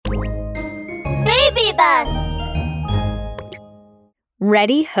Scooby Bus!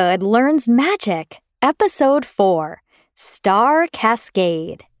 Reddie Hood Learns Magic, Episode 4, Star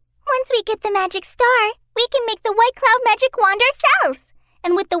Cascade. Once we get the magic star, we can make the White Cloud magic wand ourselves.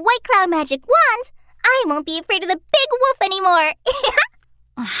 And with the White Cloud magic wand, I won't be afraid of the big wolf anymore.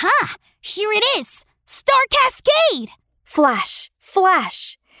 Aha! Here it is! Star Cascade! Flash,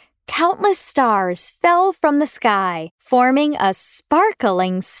 flash! Countless stars fell from the sky, forming a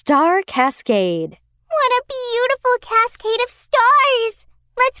sparkling star cascade. What a beautiful cascade of stars!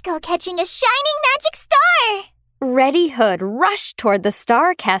 Let's go catching a shining magic star! Reddie Hood rushed toward the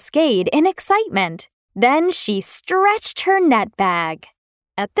star cascade in excitement. Then she stretched her net bag.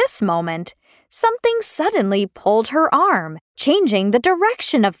 At this moment, something suddenly pulled her arm, changing the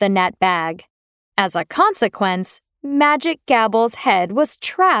direction of the net bag. As a consequence, Magic Gabble's head was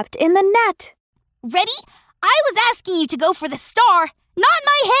trapped in the net. Reddie, I was asking you to go for the star, not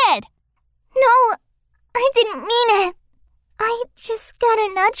my head! No, I didn't mean it. I just got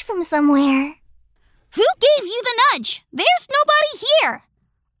a nudge from somewhere. Who gave you the nudge? There's nobody here.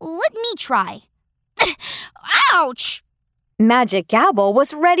 Let me try. Ouch! Magic Gabble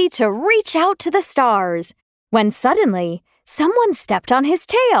was ready to reach out to the stars, when suddenly someone stepped on his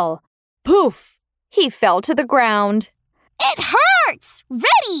tail. Poof! He fell to the ground. It hurts!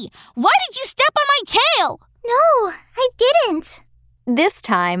 Reddie, why did you step on my tail? No, I didn't. This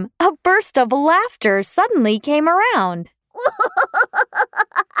time, a burst of laughter suddenly came around. What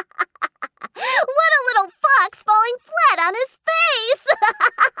a little fox falling flat on his face!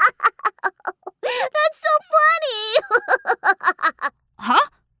 That's so funny! Huh?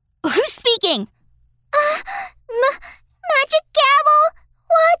 Who's speaking? Magic Gabble!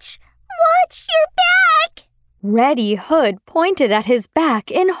 Watch your back! Reddie Hood pointed at his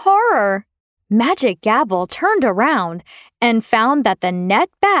back in horror. Magic Gabble turned around and found that the net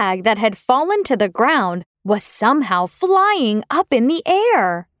bag that had fallen to the ground was somehow flying up in the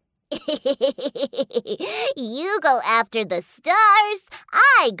air. You go after the stars,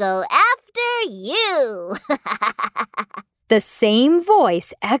 I go after you. The same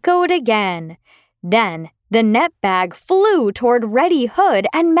voice echoed again. Then the net bag flew toward Reddie Hood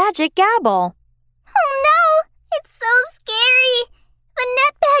and Magic Gabble. Oh no! It's so scary! The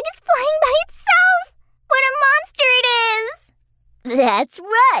net bag is flying by itself! What a monster it is! That's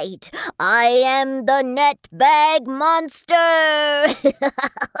right! I am the net bag monster!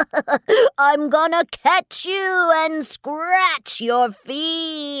 I'm gonna catch you and scratch your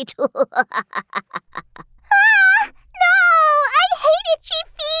feet! No! I hate itchy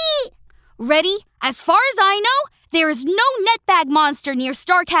feet! Reddie, as far as I know, there is no net bag monster near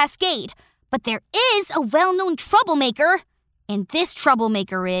Star Cascade. But there is a well-known troublemaker. And this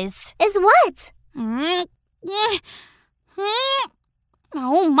troublemaker is... Is what?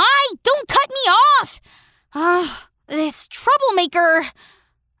 Oh my, don't cut me off! This troublemaker...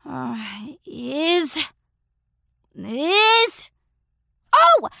 is an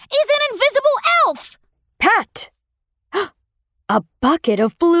invisible elf! Pat! A bucket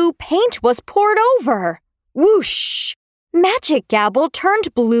of blue paint was poured over. Whoosh! Magic Gabble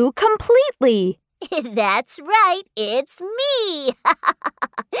turned blue completely. That's right, it's me.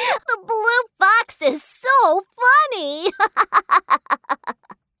 The blue fox is so funny.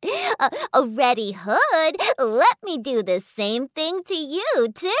 Reddie Hood, let me do the same thing to you,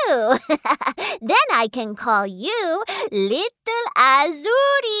 too. Then I can call you Little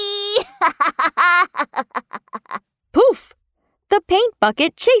Azuri. Poof! The paint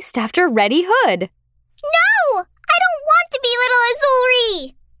bucket chased after Reddie Hood. No! I don't want to be Little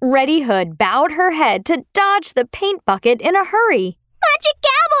Azuri! Reddie Hood bowed her head to dodge the paint bucket in a hurry. Magic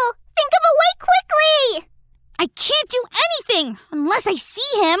Gabble! Think of a way quickly! I can't do anything unless I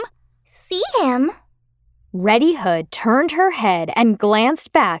see him. See him? Reddie Hood turned her head and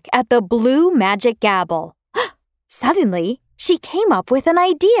glanced back at the blue Magic Gabble. Suddenly, she came up with an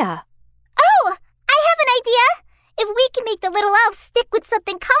idea. Oh, I have an idea! If we can make the little elf stick with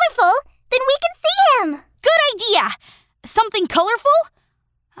something colorful, then we can see him! Good idea! Something colorful?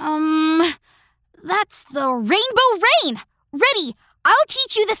 That's the Rainbow Rain! Ready, I'll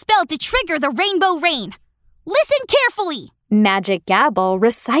teach you the spell to trigger the Rainbow Rain. Listen carefully! Magic Gabble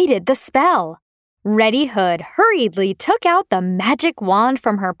recited the spell. Reddie Hood hurriedly took out the magic wand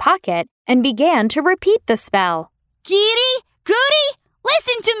from her pocket and began to repeat the spell. Giddy, goody,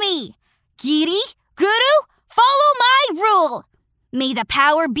 listen to me! Giddy, goodoo, follow my rule! May the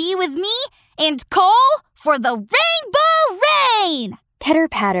power be with me and call for the Rainbow Rain!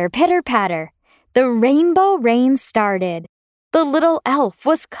 Pitter-patter, pitter-patter. The Rainbow Rain started. The little elf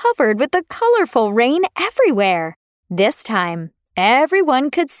was covered with the colorful rain everywhere. This time,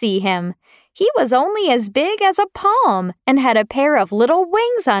 everyone could see him. He was only as big as a palm and had a pair of little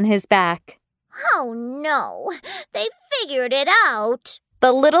wings on his back. Oh no, they figured it out.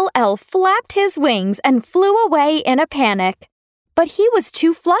 The little elf flapped his wings and flew away in a panic. But he was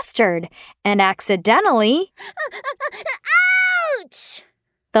too flustered and accidentally... Ouch!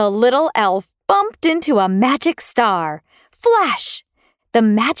 The little elf bumped into a magic star. Flash! The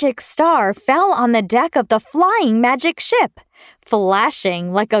magic star fell on the deck of the flying magic ship,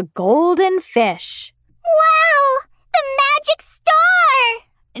 flashing like a golden fish. Wow! The magic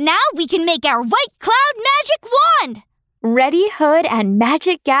star! Now we can make our white cloud magic wand! Reddie Hood and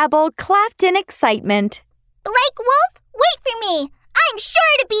Magic Gabble clapped in excitement. Blake Wolf, wait for me! I'm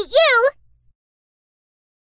sure to beat you!